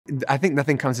I think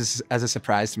nothing comes as a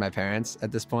surprise to my parents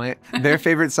at this point. Their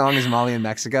favorite song is Molly in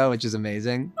Mexico, which is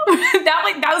amazing.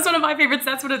 that was one of my favorites.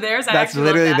 That's one of theirs. That's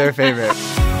literally their favorite.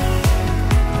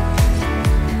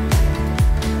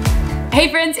 Hey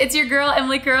friends, it's your girl,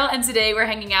 Emily Curl, and today we're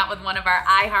hanging out with one of our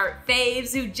iHeart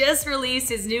faves who just released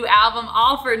his new album,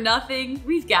 All for Nothing.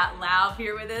 We've got Lauv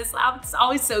here with us. Lauv, it's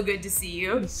always so good to see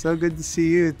you. It's so good to see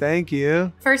you. Thank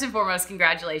you. First and foremost,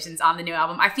 congratulations on the new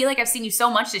album. I feel like I've seen you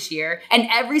so much this year, and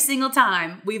every single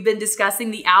time we've been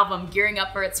discussing the album, gearing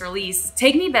up for its release.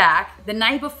 Take me back, the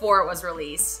night before it was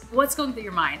released. What's going through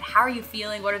your mind? How are you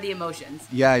feeling? What are the emotions?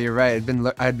 Yeah, you're right.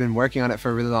 I'd been working on it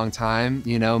for a really long time,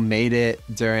 you know, made it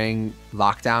during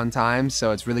lockdown time,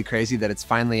 so it's really crazy that it's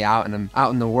finally out and I'm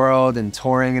out in the world and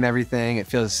touring and everything. It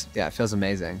feels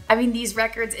amazing. I mean, these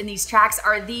records and these tracks,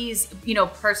 are these, you know,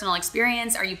 personal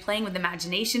experience? Are you playing with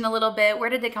imagination a little bit? Where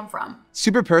did they come from?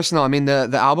 Super personal. I mean, the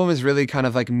album is really kind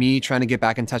of like me trying to get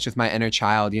back in touch with my inner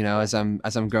child, you know, as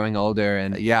I'm growing older.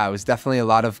 And yeah, it was definitely a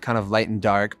lot of kind of light and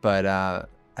dark, but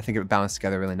I think it balanced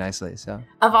together really nicely. So,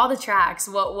 of all the tracks,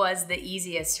 what was the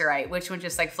easiest to write? Which one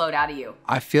just like flowed out of you?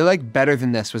 I feel like Better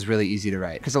Than This was really easy to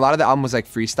write because a lot of the album was like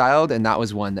freestyled, and that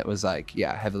was one that was like,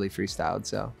 yeah, heavily freestyled.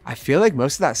 So I feel like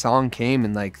most of that song came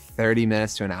in like 30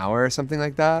 minutes to an hour or something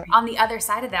like that. On the other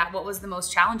side of that, what was the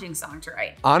most challenging song to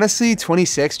write? Honestly,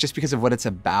 26, just because of what it's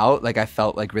about. Like I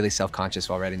felt like really self-conscious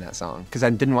while writing that song because I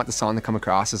didn't want the song to come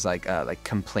across as like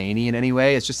complainy in any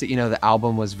way. It's just that, you know, the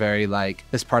album was very like,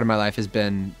 this part of my life has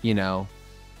been, you know,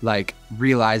 like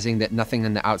realizing that nothing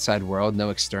in the outside world,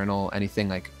 no external anything,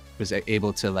 like was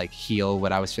able to like heal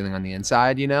what I was feeling on the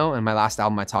inside, you know? And my last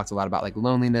album, I talked a lot about like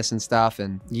loneliness and stuff.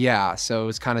 And yeah, so it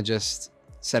was kind of just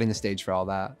setting the stage for all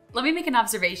that. Let me make an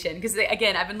observation, because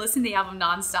again, I've been listening to the album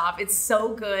nonstop. It's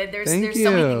so good. There's so many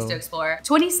things to explore.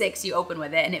 26, you open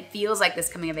with it, and it feels like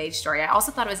this coming of age story. I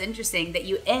also thought it was interesting that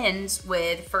you end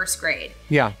with first grade.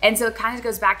 Yeah. And so it kind of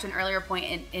goes back to an earlier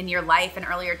point in your life, an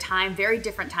earlier time, very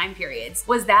different time periods.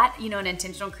 Was that, you know, an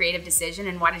intentional creative decision,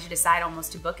 and why did you decide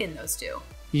almost to bookend those two?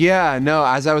 Yeah, no,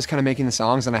 as I was kind of making the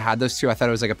songs and I had those two, I thought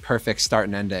it was like a perfect start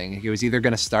and ending. It was either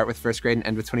going to start with first grade and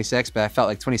end with 26, but I felt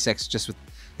like 26, just with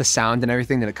the sound and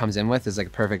everything that it comes in with, is like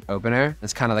a perfect opener.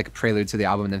 It's kind of like a prelude to the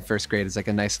album, and then first grade is like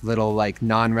a nice little like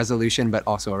non-resolution, but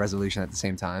also a resolution at the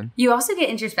same time. You also get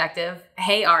introspective.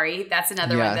 Hey Ari, that's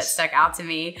another one that stuck out to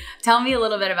me. Tell me a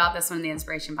little bit about this one and the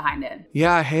inspiration behind it.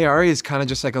 Yeah, Hey Ari is kind of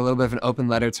just like a little bit of an open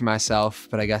letter to myself,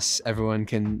 but I guess everyone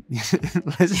can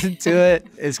listen to it.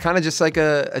 It's kind of just like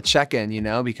a check-in, you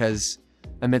know, because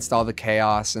amidst all the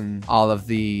chaos and all of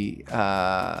the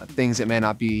things that may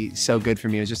not be so good for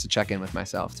me, it was just to check in with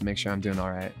myself to make sure I'm doing all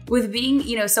right. With being,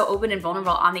 you know, so open and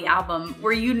vulnerable on the album,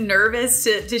 were you nervous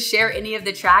to share any of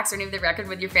the tracks or any of the record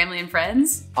with your family and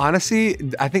friends? Honestly,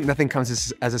 I think nothing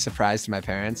comes as a surprise to my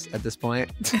parents at this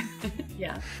point.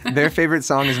 Yeah. Their favorite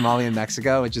song is Molly in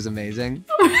Mexico, which is amazing.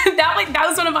 that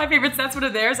was one of my favorites. That's one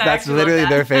of theirs. That's literally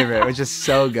their favorite, which is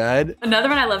so good. Another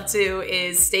one I love too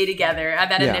is Stay Together.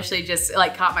 That initially just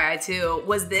like caught my eye too.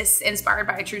 Was this inspired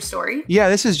by a true story? Yeah,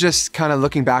 this is just kind of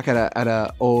looking back at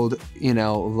a old, you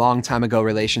know, long time ago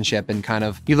relationship, and kind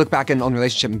of, you look back at an old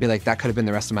relationship and be like, that could have been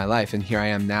the rest of my life. And here I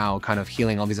am now kind of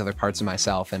healing all these other parts of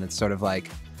myself. And it's sort of like,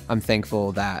 I'm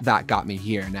thankful that that got me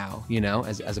here now, you know,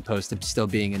 as opposed to still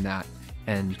being in that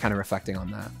and kind of reflecting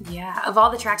on that. Yeah. Of all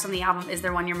the tracks on the album, is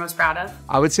there one you're most proud of?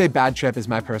 I would say Bad Trip is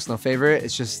my personal favorite. It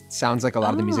just sounds like a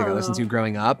lot of the music I listened to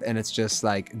growing up, and it's just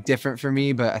like different for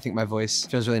me, but I think my voice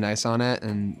feels really nice on it.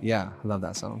 And yeah, I love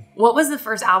that song. What was the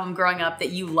first album growing up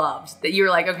that you loved, that you were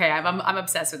like, okay, I'm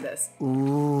obsessed with this?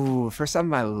 Ooh, first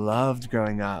album I loved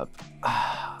growing up.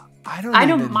 I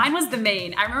know mine was The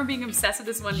Main. I remember being obsessed with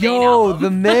this one Main album. album.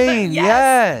 The Main,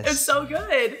 yes. It's so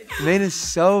good. The Main is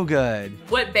so good.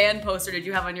 What band poster did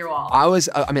you have on your wall? I was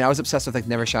obsessed with like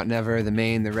Never Shout Never, The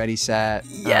Main, The Ready Set,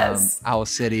 yes, Owl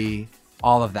City,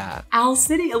 all of that. Owl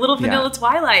City, a little Vanilla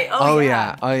Twilight. Oh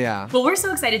yeah. Oh yeah. Well, we're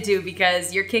so excited too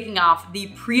because you're kicking off the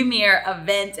premiere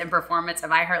event and performance of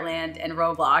iHeartLand and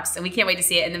Roblox, and we can't wait to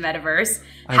see it in the Metaverse.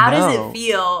 How does it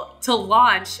feel to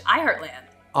launch iHeartLand?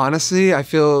 Honestly, I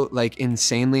feel like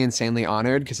insanely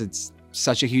honored because it's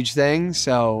such a huge thing.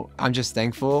 So I'm just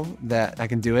thankful that I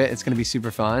can do it. It's gonna be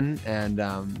super fun. And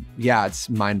yeah, it's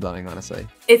mind blowing, honestly.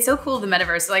 It's so cool, the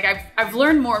Metaverse. Like I've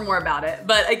learned more and more about it,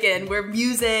 but again, where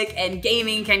music and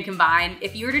gaming can combine.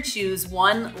 If you were to choose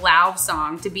one Lauv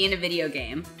song to be in a video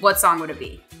game, what song would it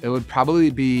be? It would probably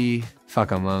be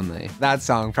Fuck, I'm lonely. That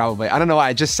song probably. I don't know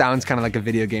why, it just sounds kind of like a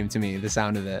video game to me, the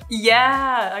sound of it.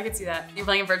 Yeah, I could see that. You're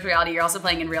playing in virtual reality, you're also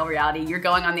playing in real reality. You're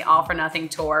going on the All for Nothing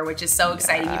tour, which is so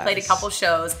exciting. You played a couple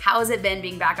shows. How has it been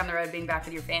being back on the road, being back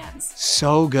with your fans?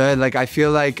 So good. Like, I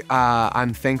feel like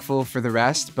I'm thankful for the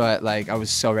rest, but like I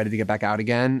was so ready to get back out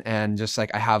again. And just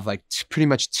like I have like pretty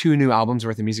much 2 new albums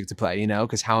worth of music to play, you know,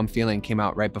 because How I'm Feeling came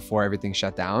out right before everything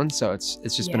shut down. So it's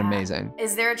just been amazing.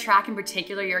 Is there a track in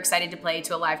particular you're excited to play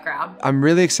to a live crowd? I'm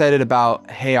really excited about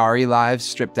Hey Ari Live,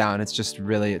 Stripped Down. It's just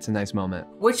really, it's a nice moment.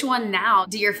 Which one now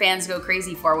do your fans go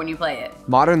crazy for when you play it?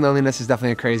 Modern Loneliness is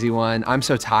definitely a crazy one. I'm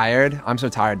So Tired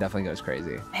definitely goes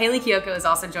crazy. Hayley Kiyoko is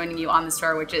also joining you on this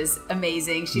tour, which is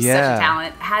amazing. She's such a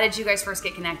talent. How did you guys first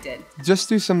get connected? Just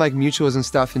through some like mutuals and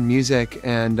stuff in music.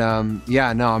 And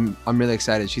yeah, no, I'm really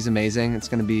excited. She's amazing. It's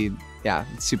gonna be, yeah,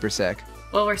 it's super sick.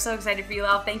 Well, we're so excited for you,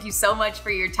 Lauv. Thank you so much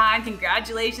for your time.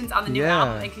 Congratulations on the new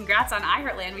album, and congrats on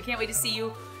iHeartLand. We can't wait to see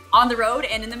you on the road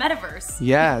and in the metaverse.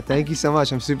 Yeah, thank you so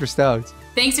much. I'm super stoked.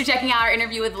 Thanks for checking out our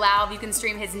interview with Lauv. You can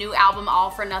stream his new album, All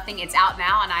for Nothing. It's out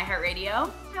now on iHeartRadio.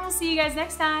 And we'll see you guys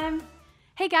next time.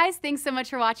 Hey guys, thanks so much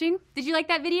for watching. Did you like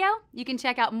that video? You can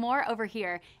check out more over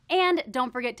here. And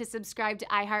don't forget to subscribe to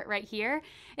iHeart right here.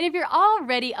 And if you're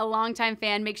already a longtime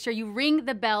fan, make sure you ring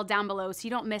the bell down below so you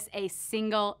don't miss a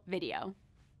single video.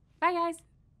 Bye guys.